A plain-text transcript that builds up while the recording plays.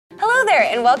there,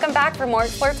 and welcome back for more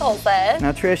Explore Tulsa.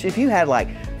 Now Trish, if you had like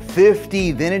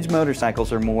 50 vintage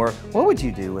motorcycles or more, what would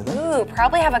you do with them? Ooh,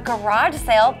 probably have a garage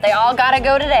sale. They all gotta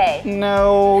go today.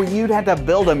 No, you'd have to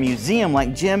build a museum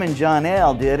like Jim and John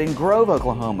L. did in Grove,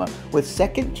 Oklahoma, with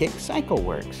Second Kick Cycle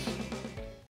Works.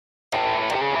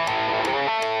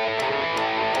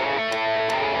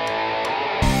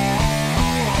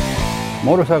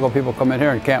 Motorcycle people come in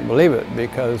here and can't believe it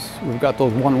because we've got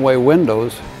those one-way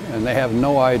windows and they have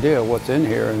no idea what's in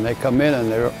here, and they come in and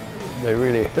they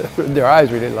really, their eyes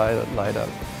really light up.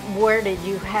 Where did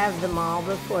you have them all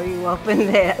before you opened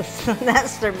this?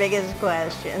 That's their biggest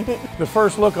question. The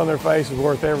first look on their face is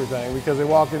worth everything, because they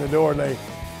walk in the door and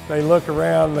they look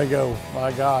around and they go,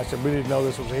 my gosh, we didn't know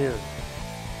this was here.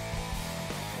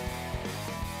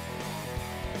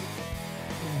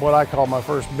 What I call my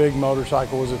first big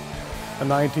motorcycle was a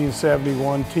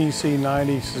 1971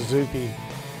 TC90 Suzuki.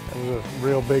 It was a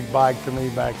real big bike to me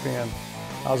back then.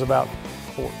 I was about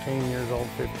 14 years old,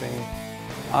 15.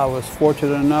 I was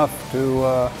fortunate enough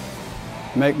to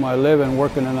make my living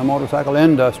working in the motorcycle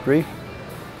industry.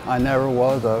 I never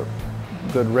was a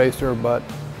good racer, but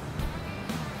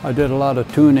I did a lot of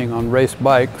tuning on race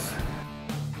bikes.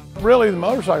 Really, the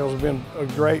motorcycles have been a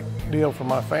great deal for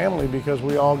my family because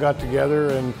we all got together,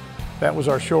 and that was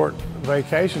our short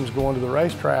vacations, going to the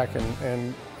racetrack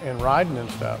and riding and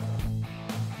stuff.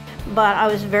 But I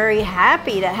was very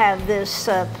happy to have this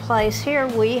place here.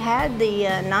 We had the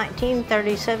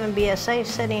 1937 BSA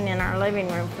sitting in our living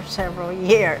room for several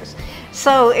years.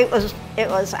 So it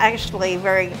was actually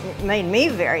made me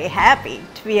very happy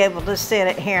to be able to sit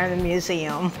it here in the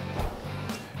museum.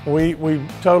 We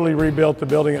totally rebuilt the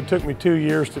building. It took me 2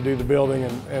 years to do the building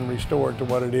and restore it to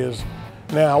what it is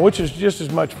now, which is just as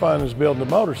much fun as building a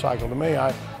motorcycle to me.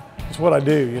 It's what I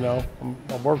do, you know.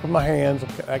 I work with my hands,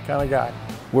 that kind of guy.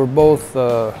 We're both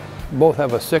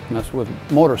have a sickness with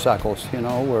motorcycles, you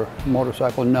know, we're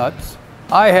motorcycle nuts.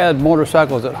 I had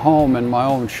motorcycles at home in my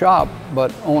own shop,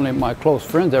 but only my close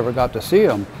friends ever got to see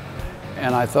them.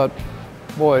 And I thought,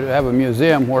 boy, to have a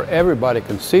museum where everybody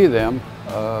can see them,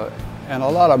 and a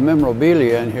lot of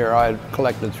memorabilia in here I had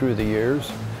collected through the years.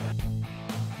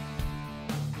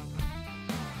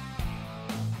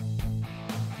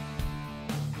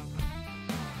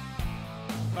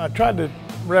 I tried to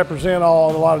represent a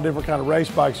lot of different kind of race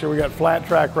bikes here. We got flat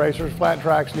track racers. Flat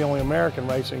track's the only American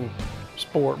racing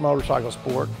sport, motorcycle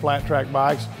sport, flat track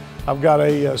bikes. I've got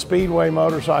a speedway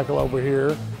motorcycle over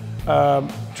here,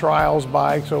 trials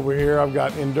bikes over here. I've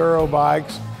got enduro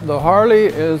bikes. The Harley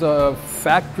is a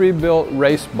factory-built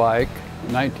race bike,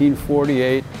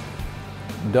 1948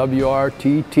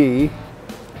 WRTT,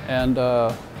 and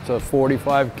it's a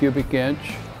 45 cubic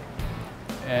inch,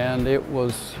 and it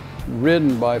was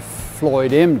ridden by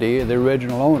Floyd Emdy, the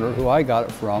original owner, who I got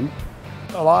it from.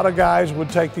 A lot of guys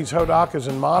would take these Hodakas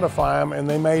and modify them, and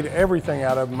they made everything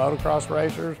out of them. Motocross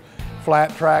racers,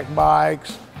 flat track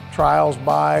bikes, trials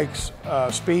bikes,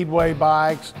 speedway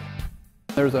bikes.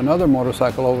 There's another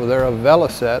motorcycle over there, a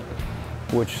Velocet,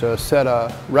 which set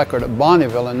a record at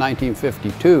Bonneville in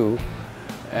 1952,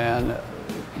 and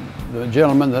the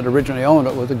gentleman that originally owned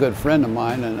it was a good friend of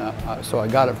mine, and so I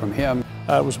got it from him.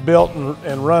 It was built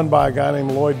and run by a guy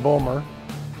named Lloyd Bulmer,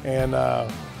 and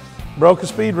broke a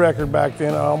speed record back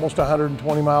then at almost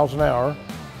 120 miles an hour.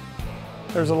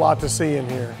 There's a lot to see in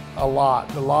here, a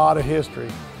lot of history.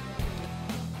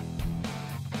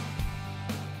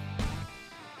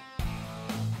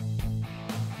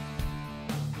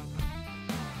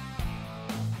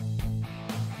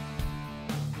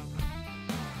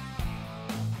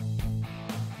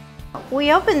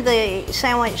 We opened the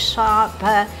sandwich shop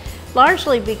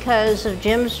largely because of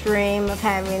Jim's dream of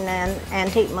having an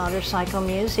antique motorcycle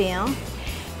museum.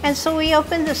 And so we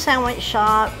opened the sandwich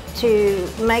shop to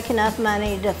make enough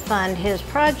money to fund his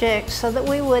project so that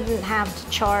we wouldn't have to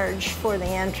charge for the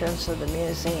entrance of the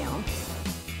museum.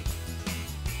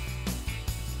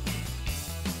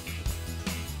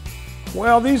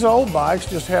 Well, these old bikes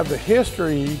just have the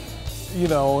history, you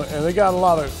know, and they got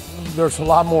there's a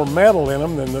lot more metal in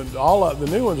them than all of the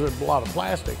new ones are a lot of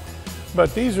plastic.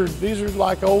 But these are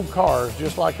like old cars,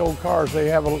 just like old cars. They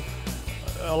have a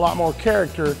lot more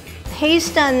character. He's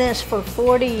done this for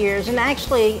 40 years, and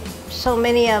actually so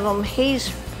many of them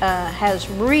has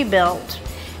rebuilt,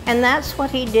 and that's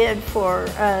what he did for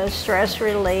stress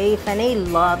relief, and he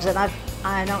loves it.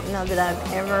 I don't know that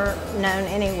I've ever known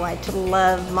anyone to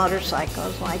love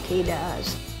motorcycles like he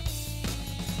does.